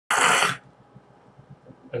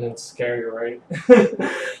And it's scary, right?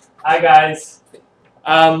 Hi guys.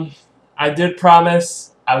 I did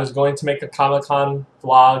promise I was going to make a Comic-Con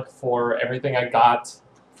vlog for everything I got.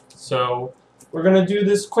 So we're gonna do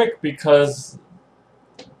this quick because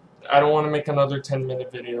I don't want to make another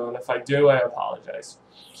 10-minute video, and if I do, I apologize.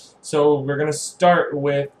 So we're gonna start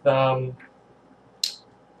with the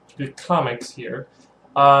comics here.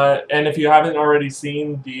 And if you haven't already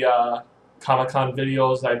seen the Comic-Con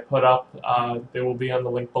videos I put up, they will be on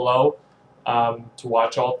the link below to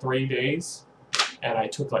watch all 3 days. And I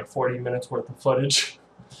took like 40 minutes worth of footage,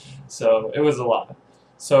 so it was a lot.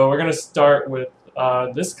 So we're gonna start with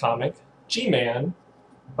this comic, G-Man,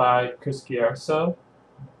 by CTKaraoke,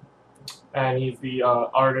 and he's the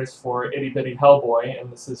artist for Itty Bitty Hellboy,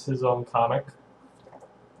 and this is his own comic,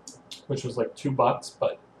 which was like $2,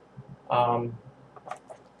 but I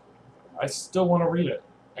still want to read it.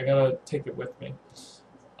 I gotta take it with me.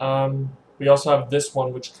 We also have this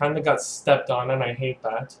one, which kind of got stepped on, and I hate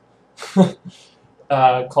that.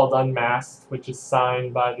 Called Unmasked, which is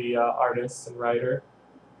signed by the artist and writer.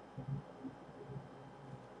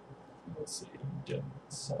 Let's see, get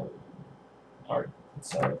some art.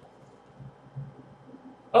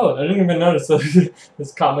 Oh, I didn't even notice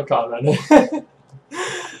this Comic-Con on it.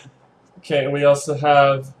 Okay, we also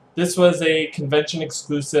have, this was a convention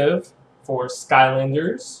exclusive for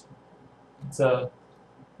Skylanders. It's a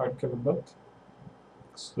hardcover book,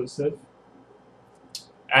 exclusive.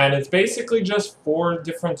 And it's basically just 4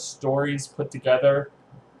 different stories put together.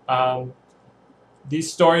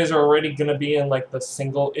 These stories are already going to be in like the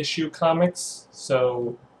single issue comics.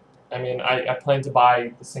 So, I mean, I plan to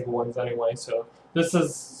buy the single ones anyway. So this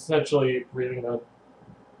is essentially reading them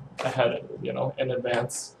ahead, you know, in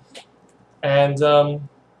advance. And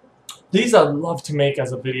these I'd love to make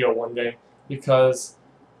as a video one day because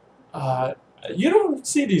you don't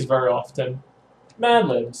see these very often. Mad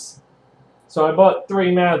Libs. So I bought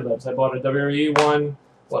 3 Mad Libs. I bought a WWE one,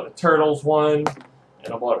 bought a Turtles one,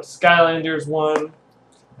 and I bought a Skylanders one.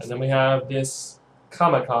 And then we have this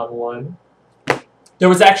Comic-Con one. There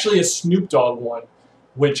was actually a Snoop Dogg one,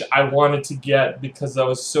 which I wanted to get because I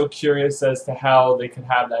was so curious as to how they could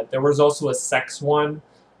have that. There was also a sex one.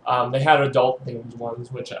 They had adult-themed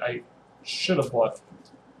ones, which I should have bought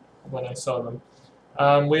when I saw them.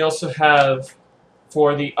 We also have,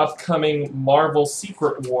 for the upcoming Marvel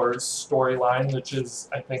Secret Wars storyline, which is,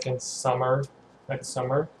 I think, in summer, next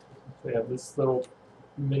summer. We have this little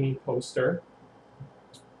mini poster.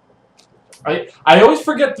 I always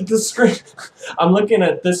forget that this screen, I'm looking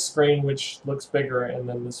at this screen, which looks bigger, and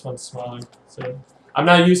then this one's smaller. So I'm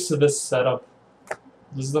not used to this setup.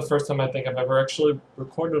 This is the first time I think I've ever actually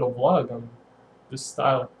recorded a vlog on this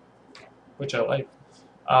style, which I like.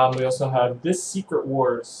 We also have this Secret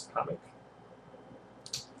Wars comic,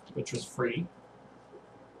 which was free.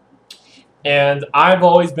 And I've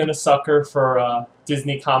always been a sucker for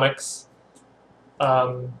Disney comics,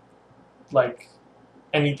 like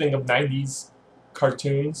anything of 90s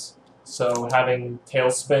cartoons. So having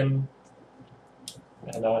Tailspin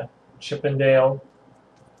and Chippendale,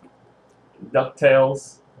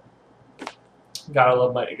 DuckTales. Gotta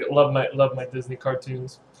love my Disney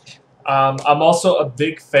cartoons. I'm also a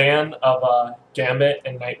big fan of Gambit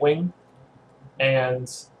and Nightwing,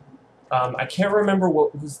 and I can't remember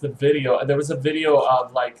what was the video. There was a video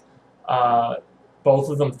of like both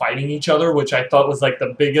of them fighting each other, which I thought was like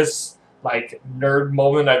the biggest like nerd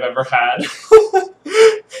moment I've ever had.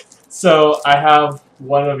 So I have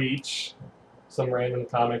one of each, some random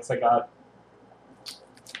comics I got.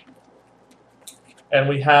 And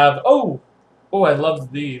we have, oh, I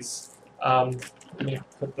love these. Let me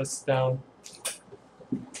put this down.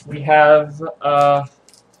 We have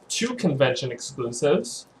 2 convention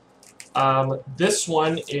exclusives. This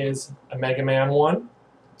one is a Mega Man one.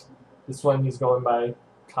 This one he's going by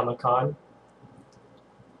Comic-Con.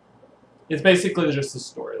 It's basically just a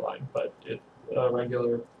storyline, but it's a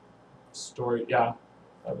regular story, yeah,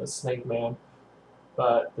 of a Snake Man.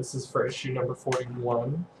 But this is for issue number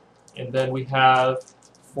 41. And then we have,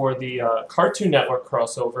 for the Cartoon Network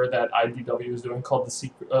crossover that IDW is doing, called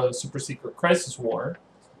the Super Secret Crisis War,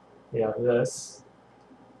 we have this.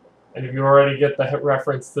 And if you already get the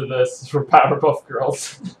reference to this, it's for Powerpuff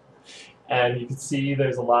Girls. And you can see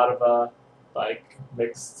there's a lot of like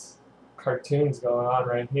mixed cartoons going on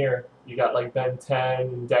right here. You got like Ben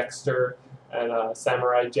 10, Dexter, and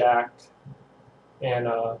Samurai Jack, and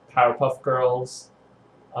Powerpuff Girls.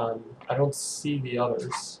 I don't see the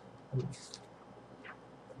others.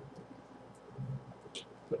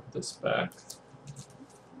 Put this back.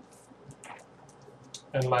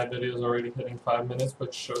 And my video is already hitting 5 minutes,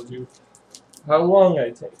 which shows you how long I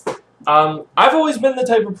take. I've always been the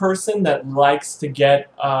type of person that likes to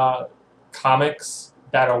get comics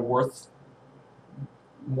that are worth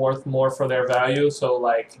more for their value. So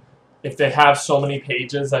like, if they have so many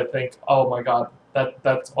pages, I think, oh my god,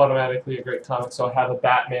 that's automatically a great comic. So I have a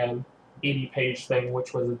Batman 80-page thing,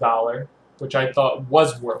 which was $1, which I thought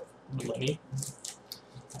was worth the money.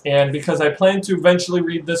 And because I plan to eventually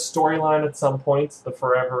read this storyline at some point, the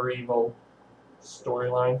Forever Evil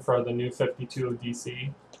storyline for the New 52 of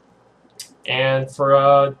DC. And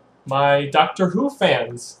for my Doctor Who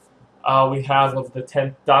fans, we have of the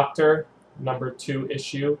 10th Doctor, #2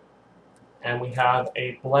 issue, and we have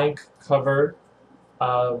a blank cover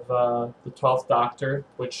of the 12th Doctor,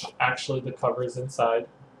 which actually the cover is inside.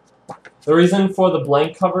 The reason for the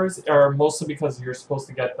blank covers are mostly because you're supposed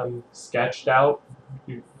to get them sketched out.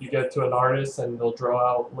 You get to an artist and they'll draw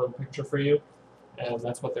out a little picture for you, and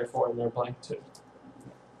that's what they're for, and they're blank too.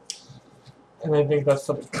 And I think that's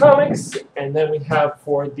some comics. And then we have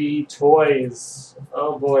for the toys.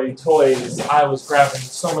 Oh boy, toys. I was grabbing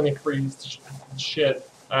so many free shit.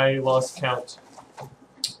 I lost count.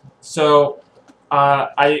 So,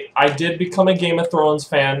 I did become a Game of Thrones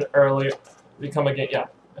fan earlier. Yeah,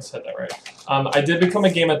 I said that right. I did become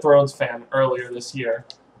a Game of Thrones fan earlier this year.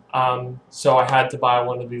 So I had to buy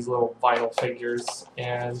one of these little vinyl figures,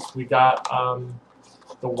 and we got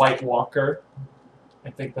the White Walker.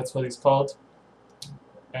 I think that's what he's called.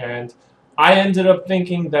 And I ended up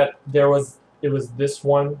thinking that it was this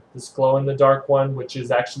one, this glow-in-the-dark one, which is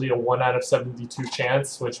actually a 1 out of 72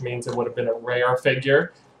 chance, which means it would have been a rare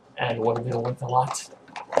figure and would have been worth a lot.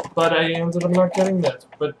 But I ended up not getting that,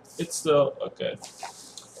 but it's still okay.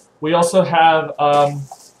 We also have,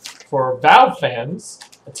 for Valve fans,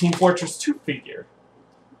 a Team Fortress 2 figure,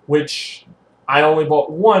 which I only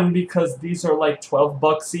bought one because these are like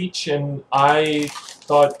 $12 each, and I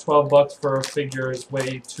thought $12 for a figure is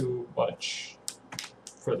way too much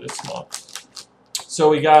for this month. So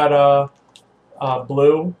we got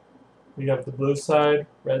blue. We have the blue side,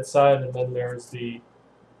 red side, and then there's the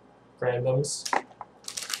randoms.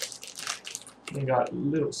 We got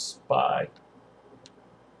Little Spy.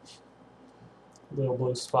 Little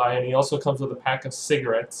Blue Spy, and he also comes with a pack of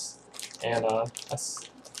cigarettes and a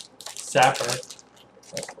zapper,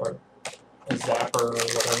 or a zapper, or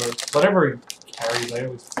whatever he carries. I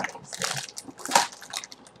always say.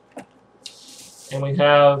 And we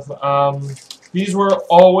have these were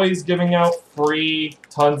always giving out free,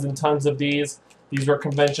 tons and tons of these. These were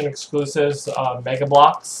convention exclusives, Mega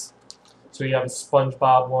Blocks. So you have a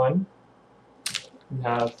SpongeBob one. We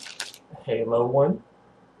have a Halo one.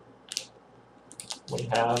 We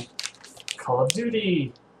have Call of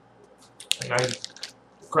Duty. And I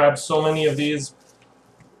grabbed so many of these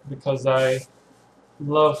because I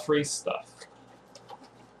love free stuff.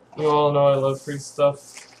 You all know I love free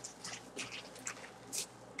stuff.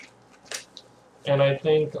 And I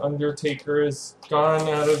think Undertaker is gone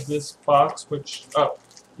out of this box, which, oh,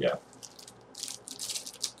 yeah.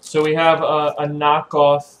 So we have a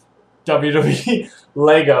knockoff WWE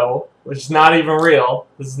Lego, which is not even real.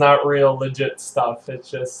 This is not real, legit stuff. It's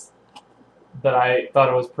just that I thought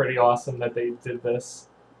it was pretty awesome that they did this.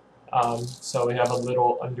 So we have a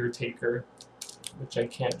little Undertaker, which I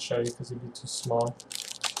can't show you because it'd be too small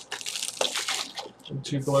and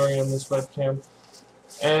too blurry on this webcam.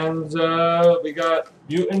 And we got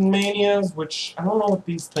Mutant Manias, which I don't know what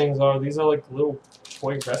these things are. These are like little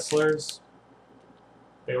toy wrestlers.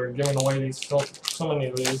 They were giving away these so many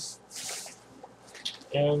of these.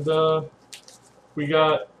 And we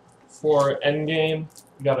got, for Endgame,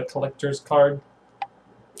 we got a collector's cards.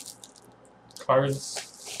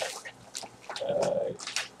 I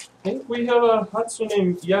think we have a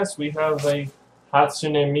Hatsune, yes, we have a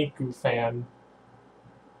Hatsune Miku fan.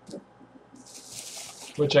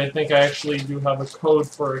 Which I think I actually do have a code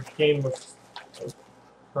for a game of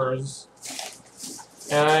hers.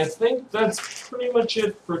 And I think that's pretty much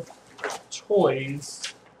it for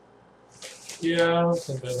toys. Yeah, I don't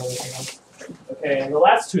think there's anything else. Okay, and the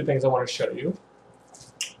last two things I want to show you.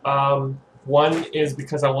 One is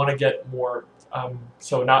because I want to get more,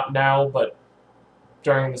 so not now, but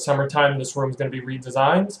during the summertime, this room's going to be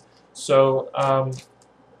redesigned. So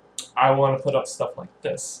I want to put up stuff like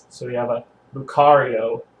this. So we have a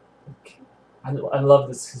Lucario. I love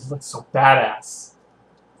this because it looks so badass.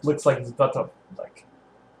 It looks like he's about to, like,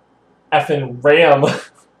 effing ram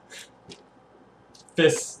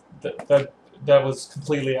fist. That was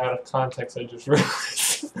completely out of context, I just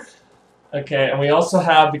realized. Okay, and we also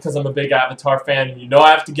have, because I'm a big Avatar fan, and you know I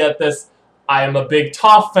have to get this, I am a big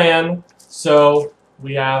Toph fan, so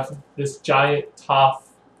we have this giant Toph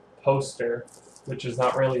poster, which is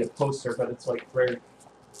not really a poster, but it's like very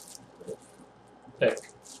thick.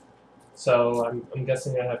 So I'm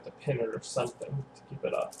guessing I have to pin it or something to keep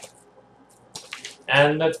it up.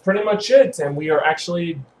 And that's pretty much it. And we are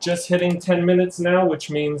actually just hitting 10 minutes now, which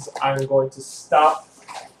means I'm going to stop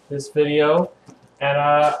this video. And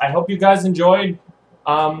I hope you guys enjoyed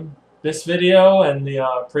this video and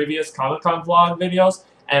the previous Comic-Con vlog videos.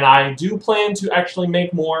 And I do plan to actually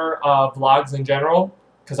make more vlogs in general,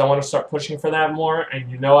 because I want to start pushing for that more. And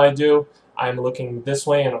you know I do. I'm looking this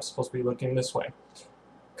way, and I'm supposed to be looking this way.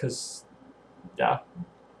 Because, yeah,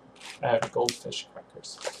 I have goldfish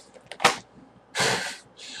crackers.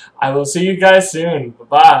 I will see you guys soon.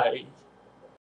 Bye-bye.